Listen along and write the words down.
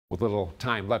With little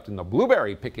time left in the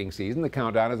blueberry picking season, the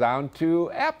countdown is on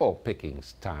to apple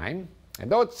pickings time.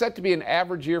 And though it's set to be an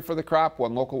average year for the crop,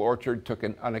 one local orchard took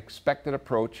an unexpected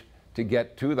approach to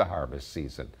get to the harvest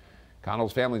season.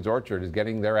 Connell's Family's Orchard is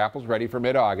getting their apples ready for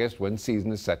mid-August when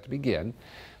season is set to begin.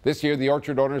 This year, the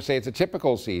orchard owners say it's a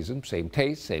typical season, same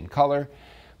taste, same color,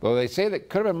 though they say that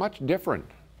could have been much different.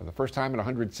 For the first time in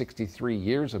 163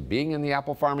 years of being in the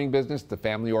apple farming business, the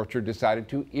family orchard decided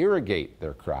to irrigate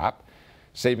their crop,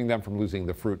 saving them from losing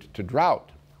the fruit to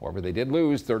drought. However, they did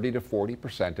lose 30 to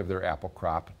 40% of their apple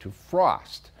crop to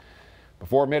frost.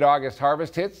 Before mid-August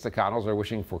harvest hits, the Connells are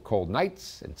wishing for cold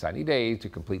nights and sunny days to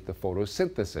complete the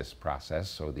photosynthesis process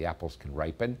so the apples can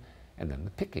ripen and then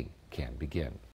the picking can begin.